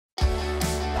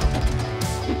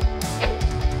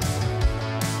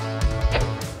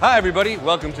Hi everybody,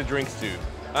 welcome to Drinks Tube.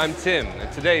 I'm Tim,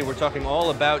 and today we're talking all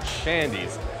about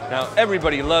shandies. Now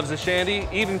everybody loves a shandy,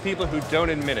 even people who don't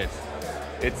admit it.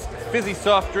 It's fizzy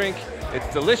soft drink, it's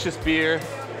delicious beer,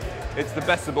 it's the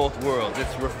best of both worlds.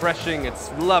 It's refreshing,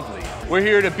 it's lovely. We're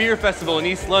here at a beer festival in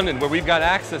East London where we've got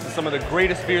access to some of the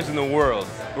greatest beers in the world.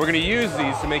 We're gonna use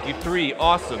these to make you 3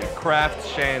 awesome craft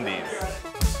shandies.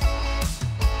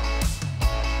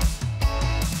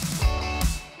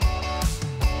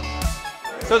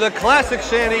 So the classic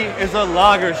shandy is a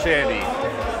lager shandy.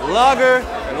 Lager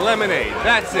and lemonade,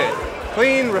 that's it.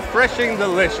 Clean, refreshing,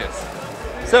 delicious.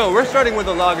 So we're starting with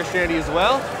a lager shandy as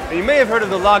well. And you may have heard of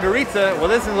the Lagerito. Well,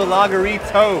 this is a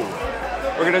Lagerito.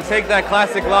 We're gonna take that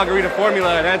classic Lagerito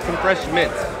formula and add some fresh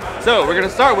mint. So we're gonna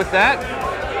start with that.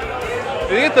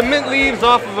 You get the mint leaves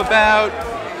off of about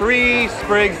 3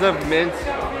 sprigs of mint.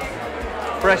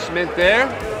 Fresh mint there.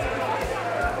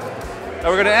 And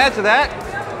we're gonna add to that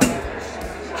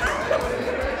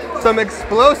some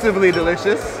explosively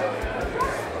delicious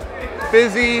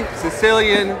fizzy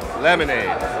Sicilian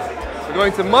lemonade. We're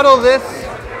going to muddle this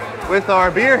with our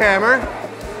beer hammer.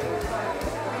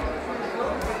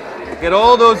 Get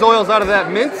all those oils out of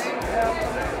that mint.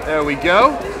 There we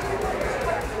go.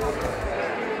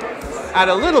 Add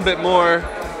a little bit more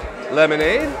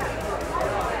lemonade.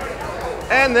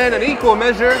 And then an equal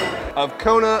measure of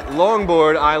Kona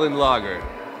Longboard Island Lager.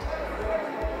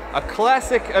 A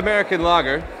classic American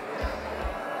lager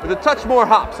with a touch more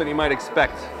hops than you might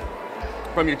expect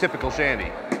from your typical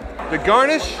shandy. The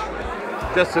garnish,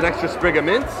 just an extra sprig of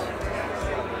mint.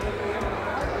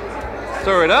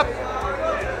 Stir it up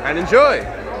and enjoy.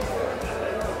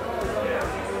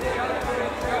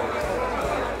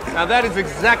 Now that is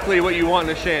exactly what you want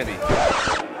in a shandy.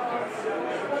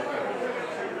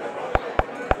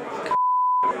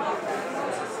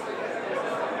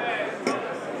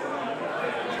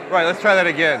 Right, let's try that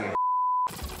again.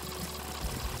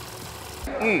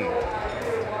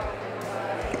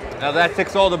 Now that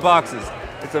ticks all the boxes.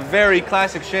 It's a very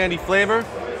classic shandy flavor.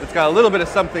 It's got a little bit of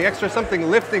something extra,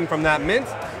 something lifting from that mint.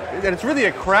 And it's really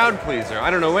a crowd pleaser. I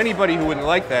don't know anybody who wouldn't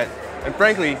like that. And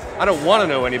frankly, I don't want to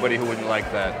know anybody who wouldn't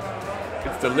like that.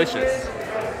 It's delicious.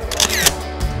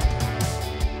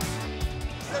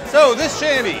 So this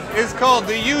shandy is called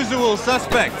the Yuzu-al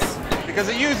Suspects because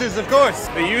it uses, of course,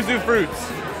 the yuzu fruits,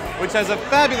 which has a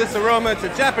fabulous aroma to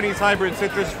Japanese hybrid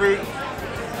citrus fruit.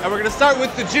 And we're gonna start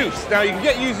with the juice. Now you can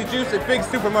get yuzu juice at big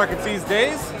supermarkets these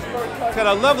days. It's got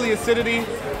a lovely acidity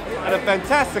and a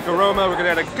fantastic aroma. We're gonna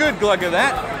add a good glug of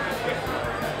that.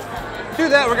 To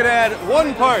that we're gonna add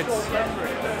 1 part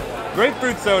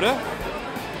grapefruit soda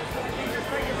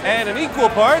and an equal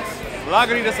part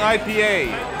Lagunitas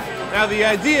IPA. Now the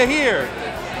idea here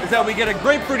is that we get a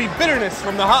grapefruity bitterness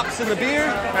from the hops in the beer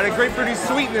and a grapefruity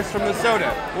sweetness from the soda.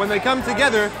 When they come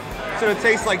together, it sort of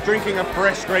tastes like drinking a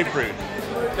fresh grapefruit.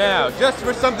 Now, just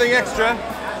for something extra,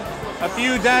 a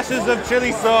few dashes of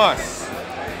chili sauce.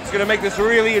 It's gonna make this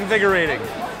really invigorating.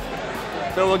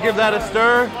 So we'll give that a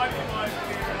stir.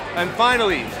 And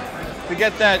finally, to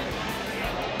get that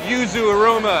yuzu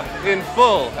aroma in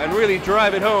full and really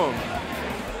drive it home,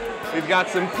 we've got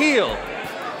some peel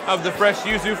of the fresh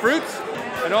yuzu fruits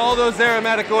and all those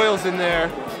aromatic oils in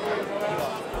there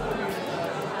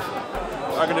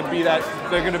are gonna be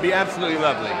they're gonna be absolutely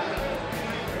lovely.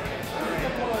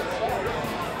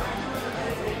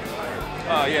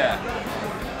 Oh yeah,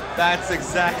 that's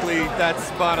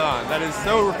spot on. That is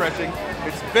so refreshing.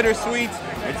 It's bittersweet,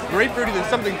 it's grapefruity, there's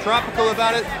something tropical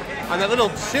about it, and that little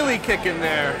chili kick in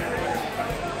there,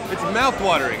 it's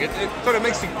mouth-watering. It sort of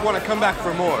makes you want to come back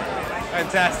for more.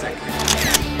 Fantastic.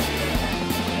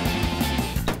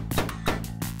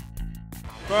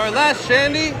 For our last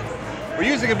shandy, we're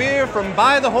using a beer from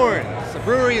By the Horns, a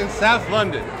brewery in South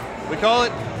London. We call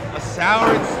it a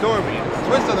Sour and Stormy. It's a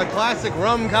twist on the classic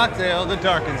rum cocktail, the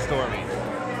Dark and Stormy.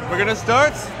 We're gonna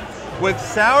start with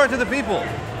Sour to the People.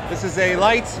 This is a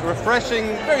light, refreshing,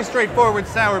 very straightforward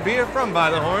sour beer from By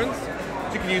the Horns.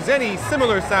 You can use any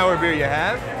similar sour beer you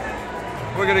have.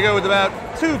 We're gonna go with about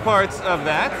 2 parts of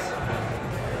that,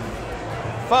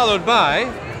 followed by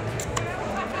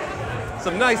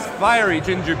some nice fiery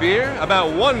ginger beer,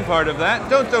 about 1 part of that.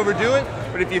 Don't overdo it,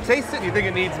 but if you taste it and you think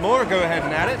it needs more, go ahead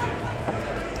and add it.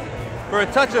 For a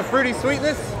touch of fruity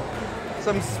sweetness,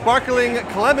 some sparkling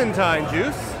clementine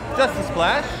juice, just a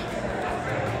splash.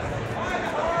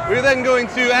 We're then going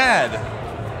to add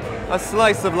a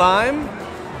slice of lime,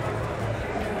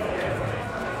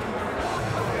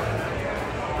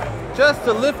 just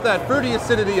to lift that fruity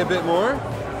acidity a bit more.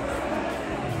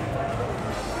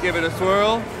 Give it a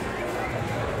swirl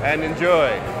and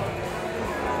enjoy.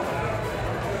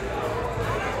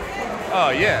 Oh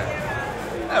yeah,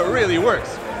 that really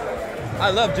works. I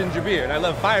love ginger beer, and I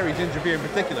love fiery ginger beer in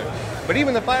particular. But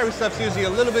even the fiery stuff's usually a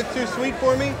little bit too sweet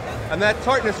for me, and that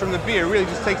tartness from the beer really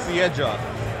just takes the edge off.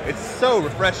 It's so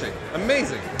refreshing.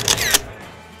 Amazing.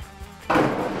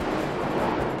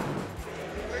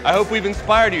 I hope we've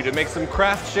inspired you to make some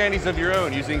craft shandies of your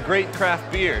own using great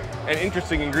craft beer and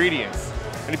interesting ingredients.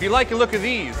 And if you like the look of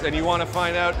these and you want to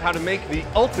find out how to make the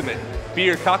ultimate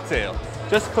beer cocktail,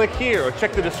 just click here or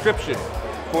check the description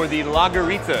for the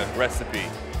Lagerito recipe.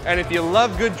 And if you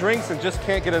love good drinks and just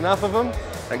can't get enough of them,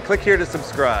 then click here to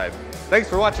subscribe. Thanks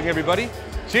for watching, everybody.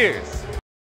 Cheers.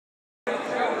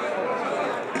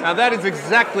 Now that is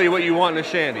exactly what you want in a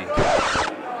shandy.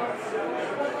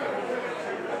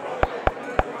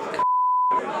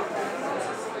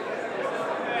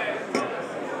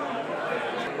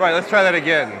 Right, let's try that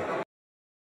again.